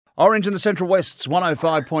Orange in the Central West's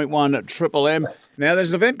 105.1 Triple M. Now,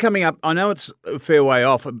 there's an event coming up. I know it's a fair way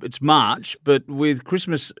off. It's March, but with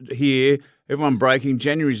Christmas here, everyone breaking,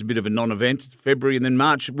 January's a bit of a non-event. February and then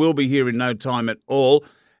March will be here in no time at all.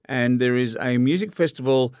 And there is a music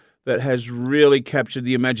festival that has really captured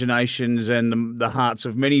the imaginations and the hearts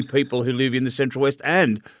of many people who live in the Central West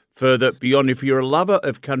and further beyond. If you're a lover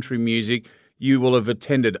of country music, you will have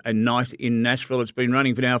attended a night in Nashville. It's been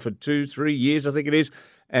running for 2-3 years, I think it is.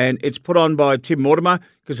 And it's put on by Tim Mortimer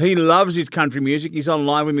because he loves his country music. He's on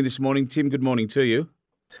live with me this morning. Tim, good morning to you.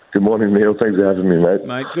 Good morning, Neil. Thanks for having me, mate.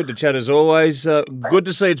 Mate, good to chat as always. Good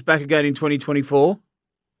to see it's back again in 2024.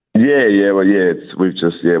 It's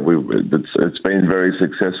been very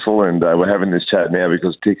successful, and we're having this chat now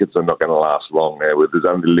because tickets are not going to last long now. There's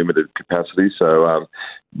only limited capacity, so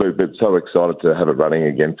but so excited to have it running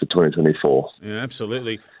again for 2024. Yeah,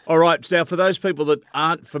 absolutely. All right, now for those people that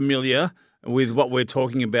aren't familiar with what we're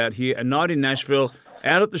talking about here, a night in Nashville,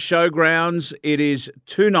 out at the showgrounds. It is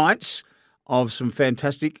 2 nights of some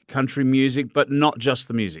fantastic country music, but not just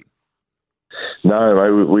the music. No,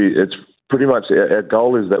 mate, it's pretty much our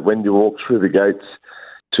goal is that when you walk through the gates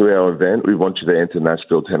to our event, we want you to enter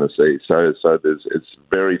Nashville, Tennessee. So it's a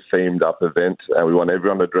very themed up event. We want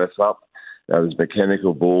everyone to dress up. There's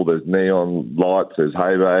mechanical bull, there's neon lights, there's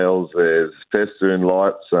hay bales, there's festoon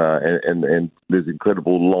lights, and there's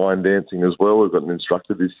incredible line dancing as well. We've got an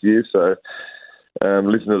instructor this year, so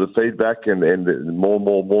listen to the feedback and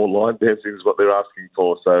more line dancing is what they're asking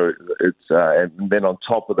for. So it's and then on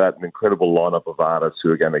top of that, an incredible lineup of artists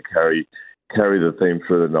who are going to carry the theme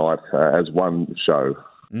through the night as one show.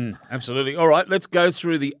 Absolutely. All right, let's go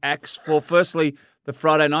through the acts for firstly the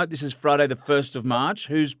Friday night. This is Friday the 1st of March.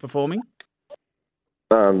 Who's performing?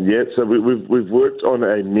 So we've worked on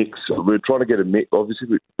a mix. We're trying to get a mix.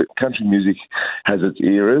 Obviously, country music has its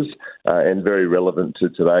eras and very relevant to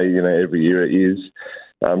today. Every era is.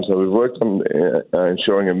 So we've worked on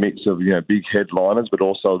ensuring a mix of big headliners, but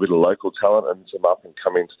also a bit of local talent and some up and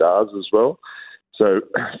coming stars as well. So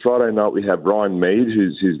Friday night we have Ryan Mead,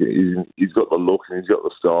 he's got the look and he's got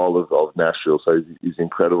the style of Nashville. So he's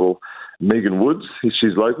incredible. Megan Woods,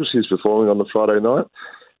 she's local. She's performing on the Friday night.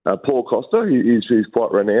 Paul Costa, he's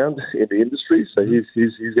quite renowned in the industry, so he's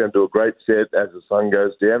going to do a great set as the sun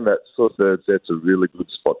goes down. That sort of set's a really good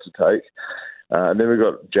spot to take. And then we've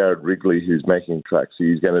got Jared Wrigley, who's making tracks.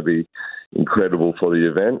 He's going to be incredible for the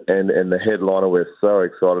event. And the headliner, we're so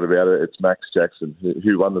excited about it. It's Max Jackson,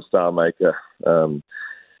 who won the Star Maker, the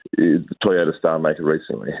Toyota Star Maker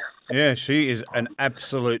recently. Yeah, she is an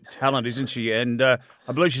absolute talent, isn't she? And I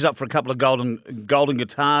believe she's up for a couple of golden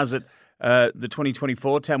guitars at the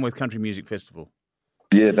 2024 Tamworth Country Music Festival.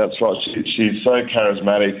 Yeah, that's right. She's so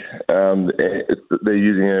charismatic. They're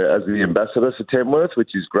using her as the ambassador for Tamworth,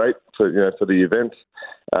 which is great for the event.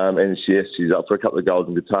 And she's up for a couple of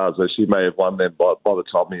golden guitars, so she may have won them by the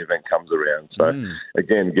time the event comes around. So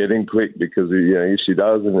again, get in quick because if she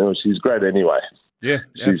does, and she's great anyway. Yeah,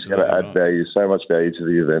 she's going to add value, so much value to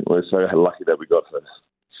the event. We're so lucky that we got her.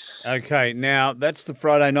 Okay, now that's the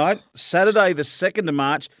Friday night. Saturday, the 2nd of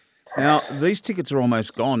March. Now, these tickets are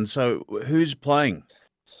almost gone, so who's playing?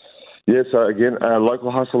 Yeah, so again,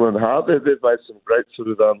 local hustle and heart. They've made some great sort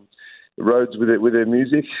of roads with their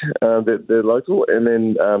music. They're local. And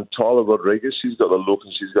then Tyler Rodriguez, she's got the look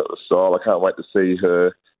and she's got the style. I can't wait to see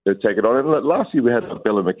her take it on. And last year we had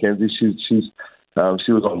Bella McKenzie. She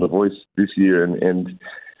was on The Voice this year, and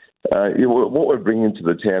what we're bringing to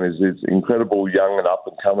the town is incredible young and up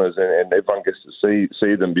and comers, and everyone gets to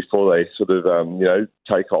see them before they sort of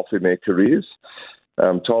take off in their careers.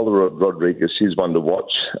 Tyler Rodriguez, she's one to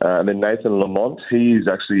watch, and then Nathan Lamont, he's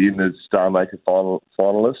actually in the Star Maker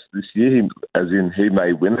finalist this year. He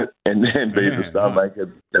may win it and be the Star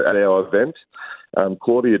Maker at our event.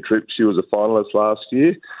 Claudia Tripp, she was a finalist last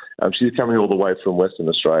year. She's coming all the way from Western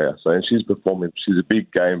Australia, and she's performing. She's a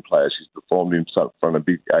big game player. She's performed in front of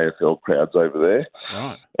big AFL crowds over there,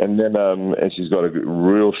 right. And then and she's got a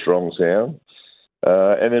real strong sound.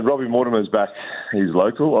 And then Robbie Mortimer's back. He's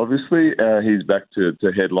local, obviously. He's back to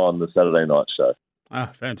headline the Saturday night show.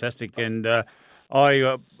 Ah, fantastic! And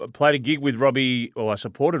I played a gig with Robbie, or I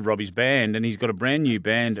supported Robbie's band, and he's got a brand new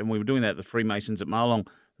band, and we were doing that at the Freemasons at Marlong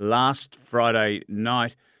last Friday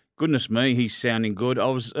night. Goodness me, he's sounding good. I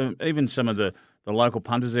was even some of the local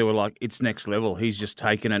punters there were like, it's next level. He's just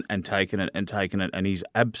taken it and taken it and taken it, and he's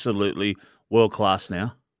absolutely world class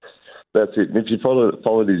now. That's it. And if you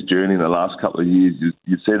followed his journey in the last couple of years,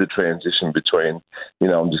 you see the transition between,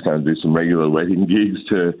 I'm just going to do some regular wedding gigs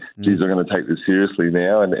to, geez, I'm going to take this seriously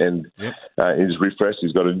now. And Yep. He's refreshed.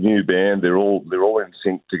 He's got a new band. They're all in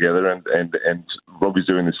sync together. And Robbie's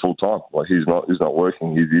doing this full time. Like he's not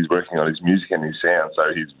working. He's working on his music and his sound.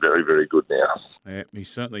 So he's very, very good now. Yeah, he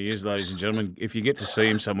certainly is, ladies and gentlemen. If you get to see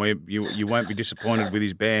him somewhere, you won't be disappointed with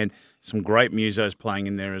his band. Some great musos playing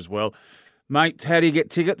in there as well. Mate, how do you get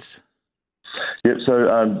tickets? Yep, so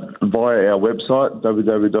via our website,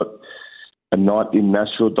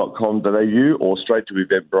 www.anightinnashville.com.au, or straight to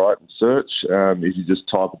Eventbrite and search. If you just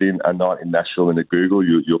type it in, A Night in Nashville, into Google,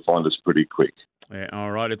 you'll find us pretty quick. Yeah,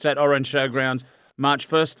 all right. It's at Orange Showgrounds, March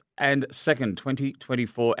 1st and 2nd,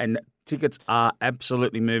 2024, and tickets are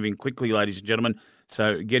absolutely moving quickly, ladies and gentlemen.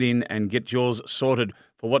 So get in and get yours sorted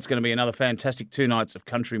for what's going to be another fantastic 2 nights of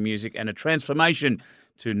country music and a transformation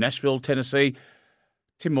to Nashville, Tennessee.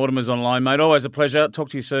 Tim Mortimer's online, mate. Always a pleasure. Talk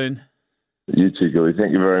to you soon. You too, Gilly.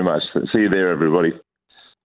 Thank you very much. See you there, everybody.